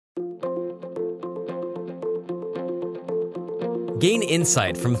Gain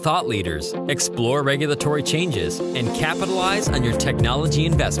insight from thought leaders, explore regulatory changes, and capitalize on your technology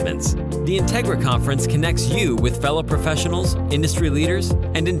investments. The Integra Conference connects you with fellow professionals, industry leaders,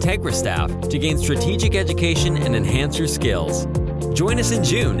 and Integra staff to gain strategic education and enhance your skills. Join us in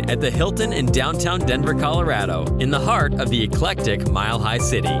June at the Hilton in downtown Denver, Colorado, in the heart of the eclectic Mile High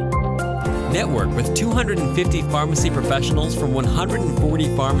City. Network with 250 pharmacy professionals from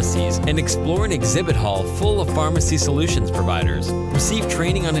 140 pharmacies and explore an exhibit hall full of pharmacy solutions providers. Receive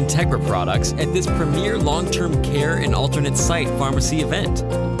training on Integra products at this premier long-term care and alternate site pharmacy event.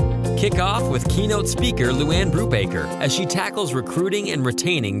 Kick off with keynote speaker Luann Brubaker as she tackles recruiting and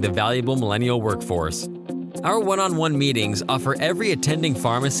retaining the valuable millennial workforce. Our one-on-one meetings offer every attending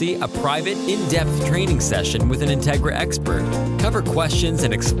pharmacy a private, in-depth training session with an Integra expert. Cover questions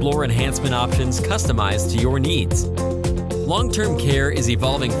and explore enhancement options customized to your needs. Long-term care is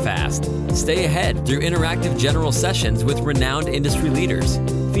evolving fast. Stay ahead through interactive general sessions with renowned industry leaders,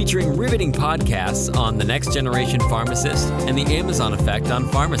 featuring riveting podcasts on the next generation pharmacist and the Amazon effect on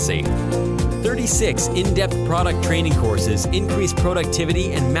pharmacy. 36 in-depth product training courses increase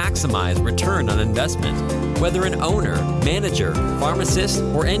productivity and maximize return on investment. Whether an owner, manager, pharmacist,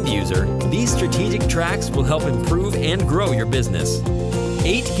 or end user, these strategic tracks will help improve and grow your business.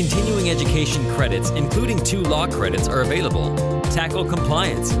 8 continuing education credits, including 2 law credits, are available. Tackle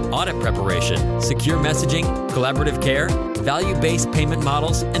compliance, audit preparation, secure messaging, collaborative care, value-based payment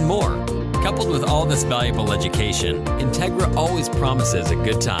models, and more. Coupled with all this valuable education, Integra always promises a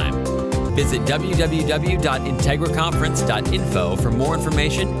good time. Visit www.integraconference.info for more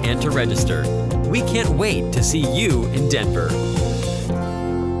information and to register. We can't wait to see you in Denver.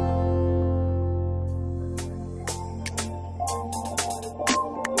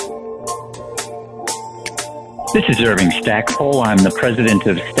 This is Irving Stackpole. I'm the president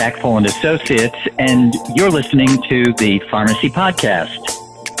of Stackpole and Associates, and you're listening to the Pharmacy Podcast.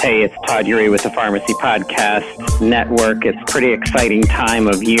 Hey, it's Todd Urey with the Pharmacy Podcast Network. It's a pretty exciting time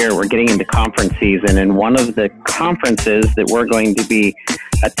of year. We're getting into conference season, and one of the conferences that we're going to be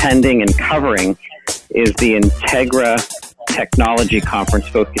attending and covering is the Integra Technology Conference,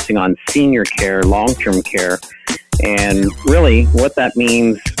 focusing on senior care, long-term care, and really what that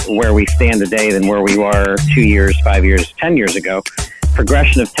means where we stand today than where we were 2 years, 5 years, 10 years ago.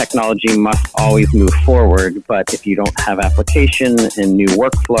 Progression of technology must always move forward, but if you don't have application and new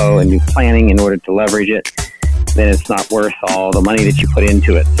workflow and new planning in order to leverage it, then it's not worth all the money that you put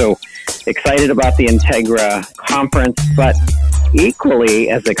into it. So excited about the Integra conference, but equally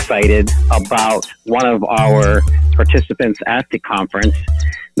as excited about one of our participants at the conference.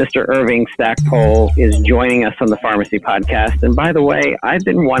 Mr. Irving Stackpole is joining us on the Pharmacy Podcast. And by the way, I've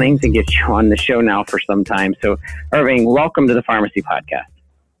been wanting to get you on the show now for some time. So Irving, welcome to the Pharmacy Podcast.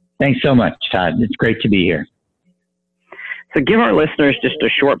 Thanks so much, Todd. It's great to be here. So give our listeners just a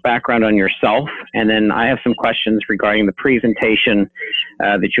short background on yourself, and then I have some questions regarding the presentation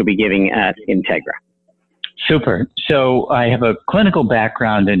that you'll be giving at Integra. Super. So I have a clinical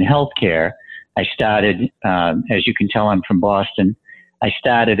background in healthcare. I started, as you can tell, I'm from Boston. I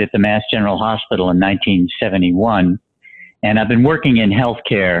started at the Mass General Hospital in 1971, and I've been working in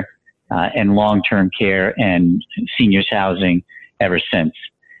healthcare and long-term care and seniors housing ever since.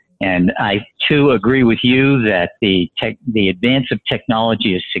 And I, too, agree with you that the advance of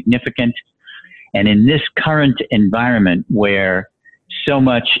technology is significant. And in this current environment where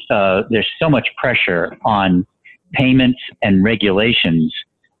there's so much pressure on payments and regulations,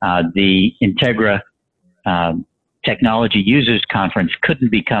 the Integra Technology Users Conference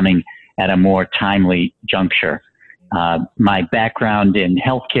couldn't be coming at a more timely juncture. My background in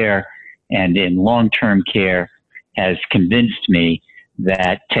healthcare and in long-term care has convinced me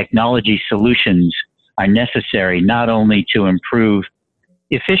that technology solutions are necessary not only to improve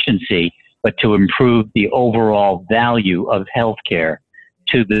efficiency, but to improve the overall value of healthcare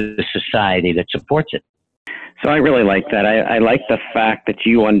to the society that supports it. So I really like that. I like the fact that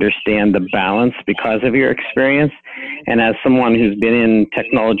you understand the balance because of your experience. And as someone who's been in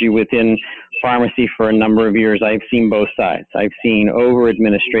technology within pharmacy for a number of years, I've seen both sides. I've seen over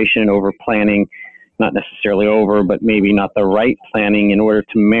administration and over planning, not necessarily over, but maybe not the right planning in order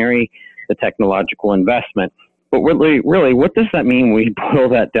to marry the technological investment. But really, what does that mean when we boil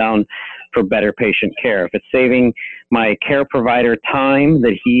that down for better patient care? If it's saving my care provider time,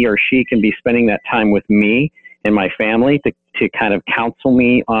 that he or she can be spending that time with me and my family to kind of counsel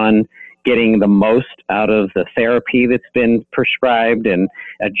me on getting the most out of the therapy that's been prescribed and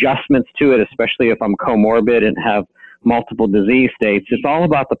adjustments to it, especially if I'm comorbid and have multiple disease states. It's all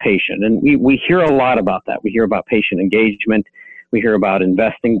about the patient. And we hear a lot about that. We hear about patient engagement. We hear about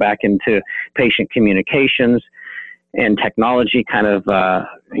investing back into patient communications, and technology kind of,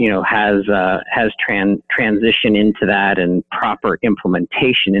 has transitioned into that, and proper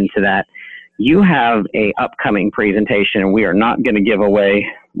implementation into that. You have a upcoming presentation, and we are not going to give away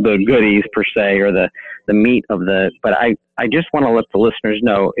the goodies per se, or the meat of but I just want to let the listeners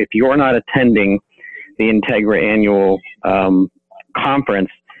know, if you're not attending the Integra annual conference,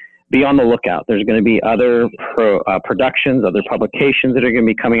 be on the lookout. There's going to be other productions, other publications that are going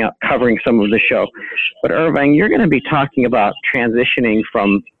to be coming out covering some of the show. But Irving, you're going to be talking about transitioning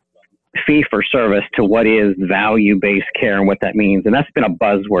from fee-for-service to what is value-based care and what that means. And that's been a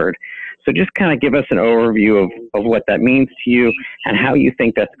buzzword. So just kind of give us an overview of what that means to you and how you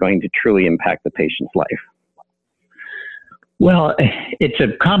think that's going to truly impact the patient's life. Well, it's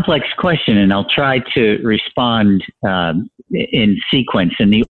a complex question, and I'll try to respond in sequence, in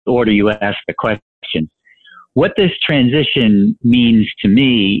the order you asked the question. What this transition means to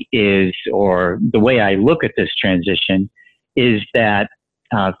me is, or the way I look at this transition, is that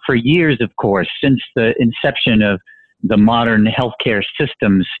for years, of course, since the inception of the modern healthcare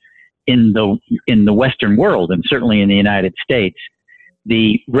systems in the Western world, and certainly in the United States,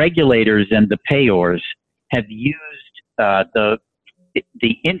 the regulators and the payors have used the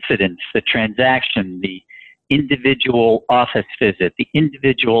incidence, the transaction, the individual office visit, the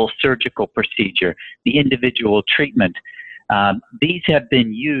individual surgical procedure, the individual treatment. These have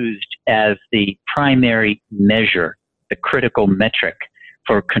been used as the primary measure, the critical metric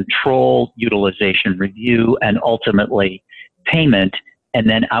for control, utilization review, and ultimately payment, and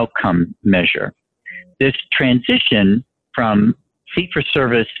then outcome measure. This transition from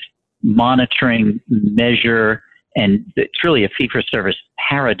fee-for-service monitoring, measure, and it's really a fee-for-service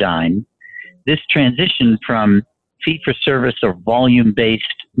paradigm. This transition from fee-for-service or volume-based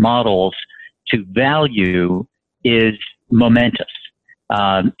models to value is momentous.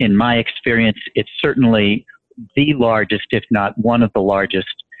 In my experience, it's certainly the largest, if not one of the largest,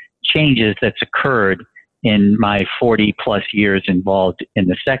 changes that's occurred in my 40-plus years involved in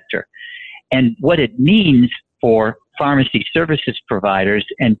the sector. And what it means for pharmacy services providers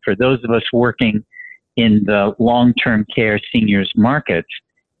and for those of us working in the long-term care seniors markets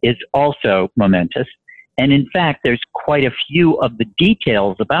is also momentous. And in fact, there's quite a few of the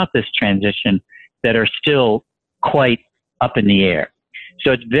details about this transition that are still quite up in the air.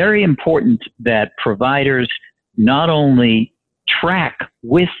 So it's very important that providers not only track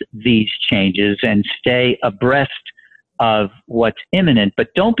with these changes and stay abreast of what's imminent,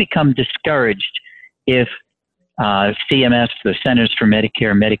 but don't become discouraged if CMS, the Centers for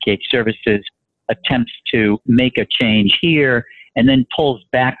Medicare and Medicaid Services, attempts to make a change here and then pulls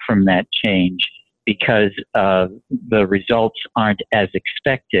back from that change because the results aren't as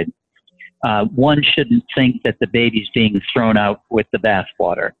expected. One shouldn't think that the baby's being thrown out with the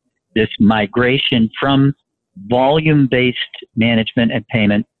bathwater. This migration from volume-based management and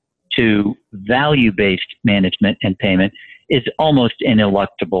payment to value-based management and payment is almost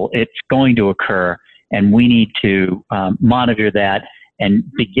ineluctable. It's going to occur, and we need to monitor that and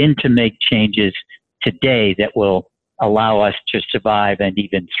begin to make changes today that will allow us to survive and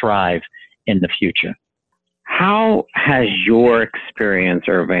even thrive in the future. How has your experience,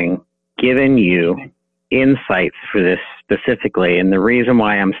 Irving, given you insights for this specifically? And the reason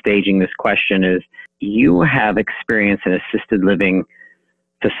why I'm staging this question is you have experience in assisted living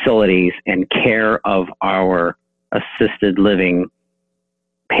facilities and care of our assisted living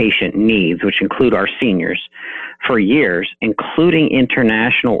patient needs, which include our seniors, for years, including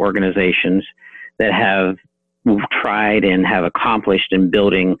international organizations that have tried and have accomplished in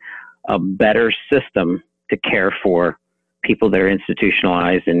building a better system to care for people that are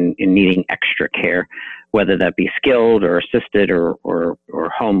institutionalized and needing extra care, whether that be skilled or assisted or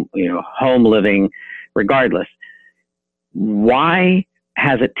home, home living, regardless. Why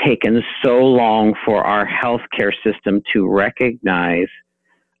has it taken so long for our healthcare system to recognize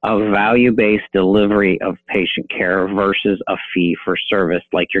a value-based delivery of patient care versus a fee-for-service,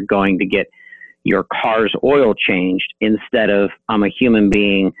 like you're going to get your car's oil changed instead of I'm a human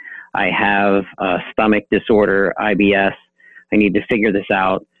being, I have a stomach disorder, IBS, I need to figure this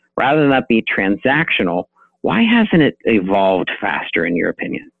out. Rather than that be transactional, why hasn't it evolved faster in your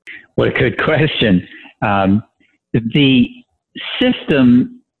opinion? What a good question. The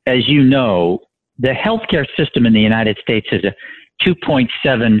system, as you know, the healthcare system in the United States is a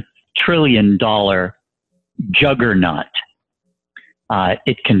 $2.7 trillion juggernaut.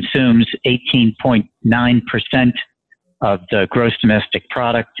 It consumes 18.9% of the gross domestic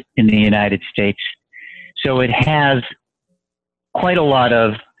product in the United States. So it has quite a lot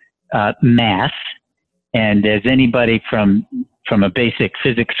of mass. And as anybody from from a basic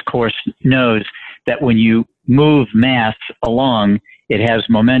physics course knows that when you move mass along, it has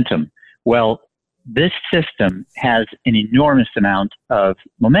momentum. Well, this system has an enormous amount of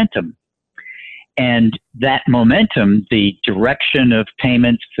momentum. And that momentum, the direction of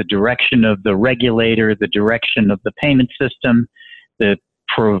payments, the direction of the regulator, the direction of the payment system, the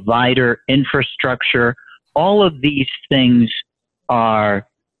provider infrastructure, all of these things are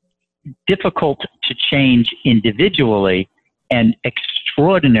difficult to change individually and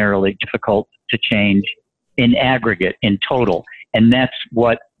extraordinarily difficult to change in aggregate, in total. And that's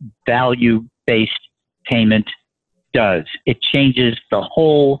what value-based payment does. It changes the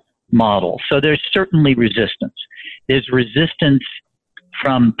whole model. So there's certainly resistance. There's resistance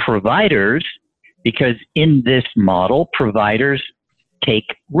from providers because in this model, providers take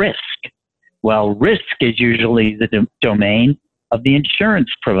risk. Well, risk is usually the domain of the insurance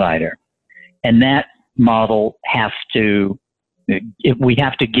provider. And that model has to, we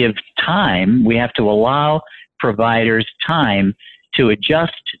have to give time, we have to allow providers time to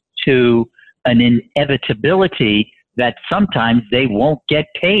adjust to an inevitability that sometimes they won't get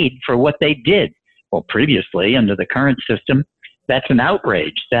paid for what they did. Well, previously, under the current system, that's an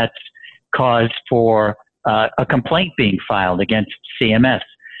outrage. That's cause for a complaint being filed against CMS.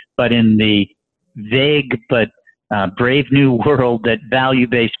 But in the vague but brave new world that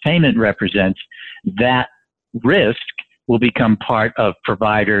value-based payment represents, that risk will become part of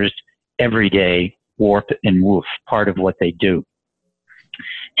providers' everyday warp and woof, part of what they do.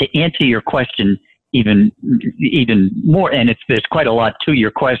 To answer your question even more, and there's quite a lot to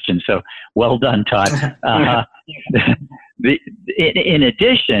your question, so well done, Todd. In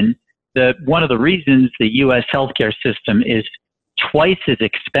addition, one of the reasons the U.S. healthcare system is twice as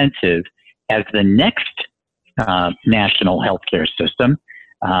expensive as the next national healthcare system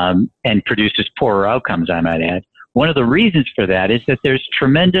and produces poorer outcomes, I might add. One of the reasons for that is that there's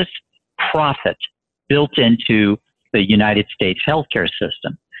tremendous profit built into the United States healthcare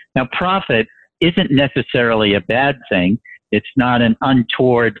system. Now, profit isn't necessarily a bad thing. It's not an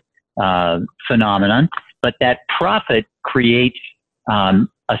untoward phenomenon, but that profit creates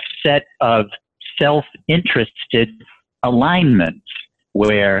a set of self-interested alignments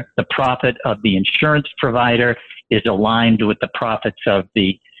where the profit of the insurance provider is aligned with the profits of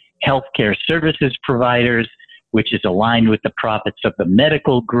the healthcare services providers, which is aligned with the profits of the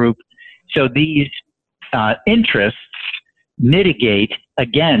medical group. So these interests mitigate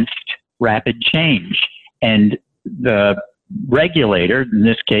against rapid change. And the regulator, in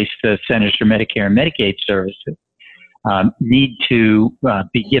this case, the Centers for Medicare and Medicaid Services, need to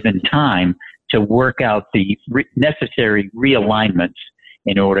be given time to work out the necessary realignments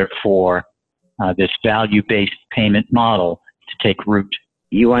in order for this value-based payment model to take root.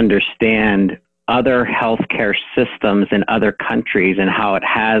 You understand other healthcare systems in other countries and how it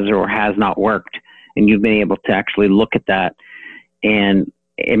has or has not worked. And you've been able to actually look at that. And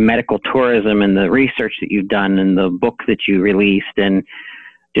in medical tourism and the research that you've done and the book that you released and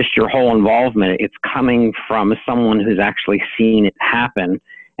just your whole involvement, it's coming from someone who's actually seen it happen.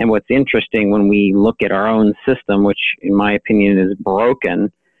 And what's interesting when we look at our own system, which in my opinion is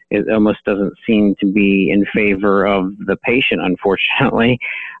broken, it almost doesn't seem to be in favor of the patient, unfortunately.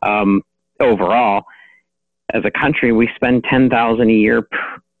 Overall, as a country, we spend $10,000 a year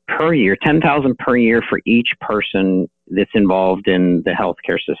per year, $10,000 per year for each person that's involved in the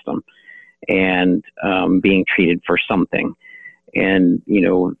healthcare system and being treated for something. And, you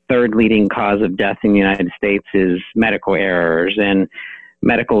know, third leading cause of death in the United States is medical errors, and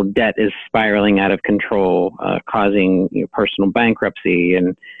medical debt is spiraling out of control, causing personal bankruptcy,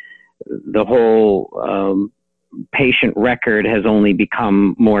 and the whole patient record has only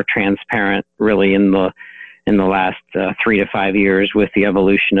become more transparent, really, in the last 3 to 5 years with the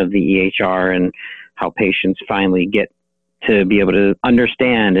evolution of the EHR and how patients finally get to be able to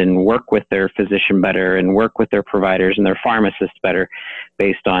understand and work with their physician better and work with their providers and their pharmacists better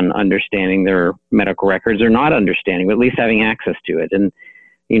based on understanding their medical records, or not understanding, but at least having access to it. And,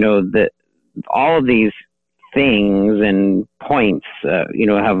 you know, all of these things and points,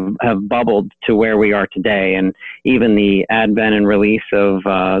 have bubbled to where we are today. And even the advent and release of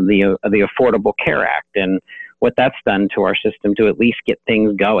the Affordable Care Act and what that's done to our system to at least get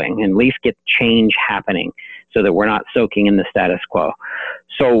things going and at least get change happening so that we're not soaking in the status quo.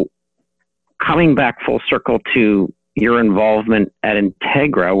 So coming back full circle to your involvement at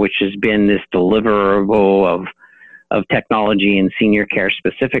Integra, which has been this deliverable of technology and senior care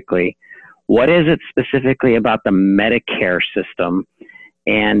specifically, what is it specifically about the Medicare system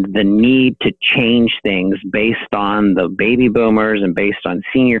and the need to change things based on the baby boomers and based on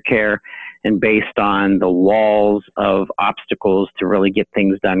senior care and based on the walls of obstacles to really get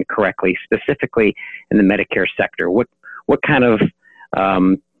things done correctly, specifically in the Medicare sector? What kind of,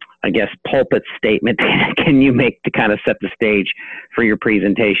 I guess, pulpit statement can you make to kind of set the stage for your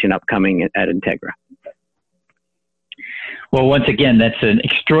presentation upcoming at Integra? Well, once again, that's an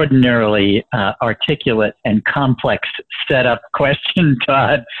extraordinarily articulate and complex setup question,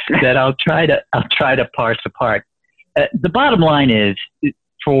 Todd, that I'll try to parse apart. The bottom line is,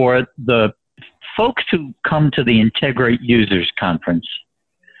 for the folks who come to the Integra Users Conference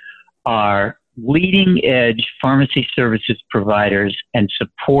are leading edge pharmacy services providers and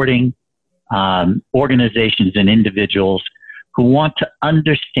supporting organizations and individuals who want to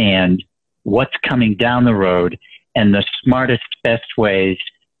understand what's coming down the road and the smartest, best ways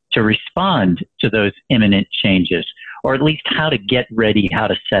to respond to those imminent changes, or at least how to get ready, how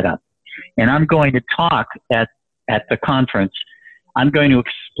to set up. And I'm going to talk at the conference, I'm going to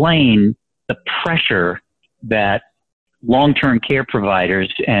explain the pressure that long-term care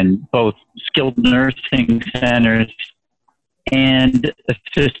providers and both skilled nursing centers and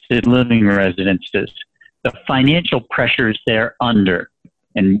assisted living residences, the financial pressures they're under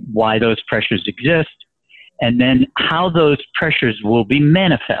and why those pressures exist, and then how those pressures will be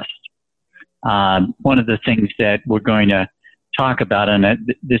manifest. One of the things that we're going to talk about,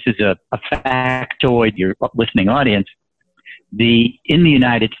 and this is a factoid, your listening audience, in the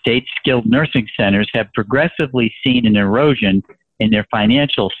United States, skilled nursing centers have progressively seen an erosion in their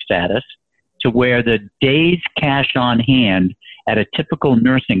financial status to where the days cash on hand at a typical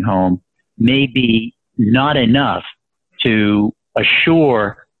nursing home may be not enough to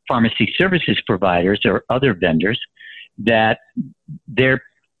assure pharmacy services providers or other vendors that their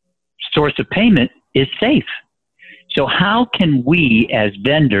source of payment is safe. So how can we as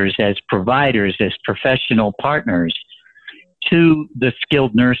vendors, as providers, as professional partners to the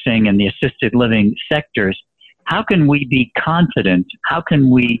skilled nursing and the assisted living sectors, how can we be confident? How can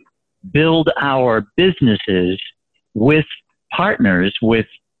we build our businesses with partners, with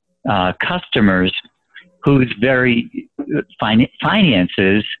customers whose very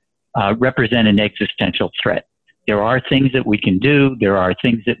finances represent an existential threat? There are things that we can do. There are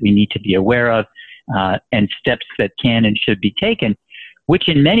things that we need to be aware of, and steps that can and should be taken, which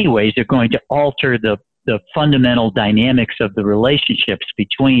in many ways are going to alter the fundamental dynamics of the relationships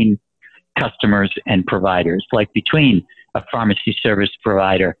between customers and providers, like between a pharmacy service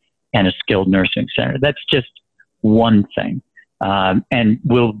provider and a skilled nursing center. That's just one thing. And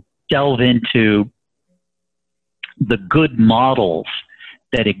we'll delve into the good models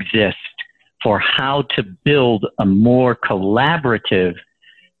that exist for how to build a more collaborative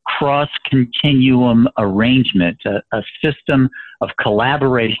cross-continuum arrangement, a system of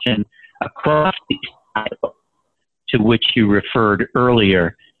collaboration across the to which you referred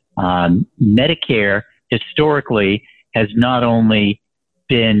earlier. Medicare historically has not only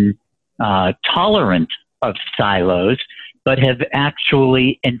been tolerant of silos, but have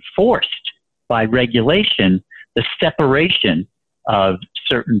actually enforced by regulation the separation of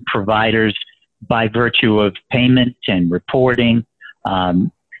certain providers by virtue of payment and reporting.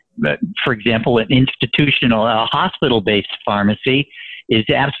 For example, an institutional, a hospital-based pharmacy is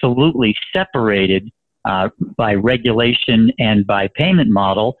absolutely separated by regulation and by payment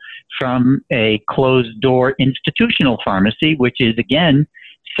model from a closed-door institutional pharmacy, which is, again,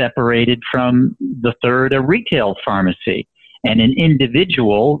 separated from the third, a retail pharmacy. And an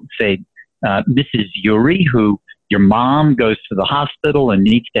individual, say Mrs. Yuri, who your mom goes to the hospital and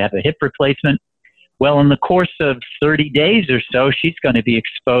needs to have a hip replacement, well, in the course of 30 days or so, she's going to be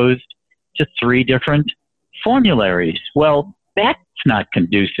exposed to 3 different formularies. Well, that's not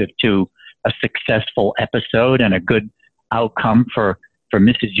conducive to a successful episode and a good outcome for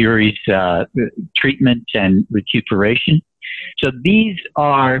Mrs. Yuri's treatment and recuperation. So these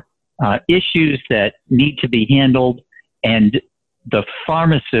are issues that need to be handled, and the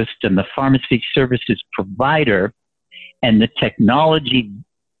pharmacist and the pharmacy services provider and the technology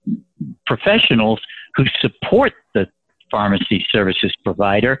professionals who support the pharmacy services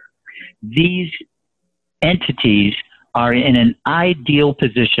provider, these entities are in an ideal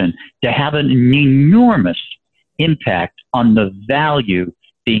position to have an enormous impact on the value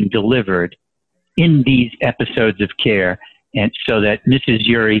being delivered in these episodes of care, and so that Mrs.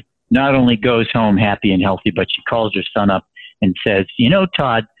 Yuri not only goes home happy and healthy, but she calls her son up and says, you know,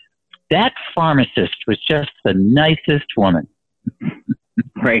 Todd, that pharmacist was just the nicest woman.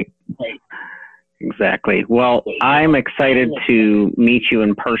 Right. Exactly. Well, I'm excited to meet you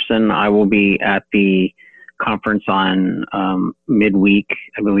in person. I will be at the conference on midweek.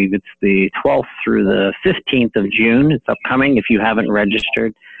 I believe it's the 12th through the 15th of June. It's upcoming. If you haven't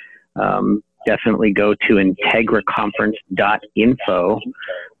registered, definitely go to integraconference.info.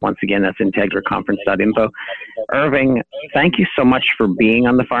 Once again, that's integraconference.info. Irving, thank you so much for being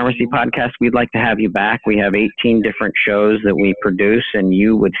on the Pharmacy Podcast. We'd like to have you back. We have 18 different shows that we produce, and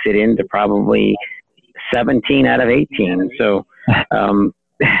you would fit into probably 17 out of 18. So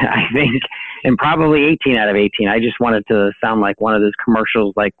I think, and probably 18 out of 18. I just wanted to sound like one of those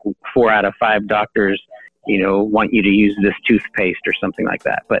commercials, like 4 out of 5 doctors, want you to use this toothpaste or something like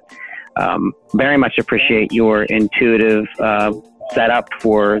that. But very much appreciate your intuitive setup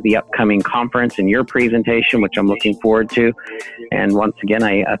for the upcoming conference and your presentation, which I'm looking forward to. And once again,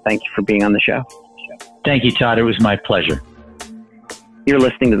 I thank you for being on the show. Thank you, Todd. It was my pleasure. You're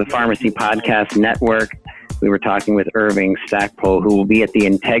listening to the Pharmacy Podcast Network. We were talking with Irving Stackpole, who will be at the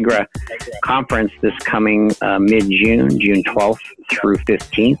Integra conference this coming mid-June, June 12th through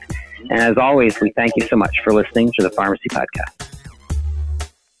 15th. And as always, we thank you so much for listening to the Pharmacy Podcast.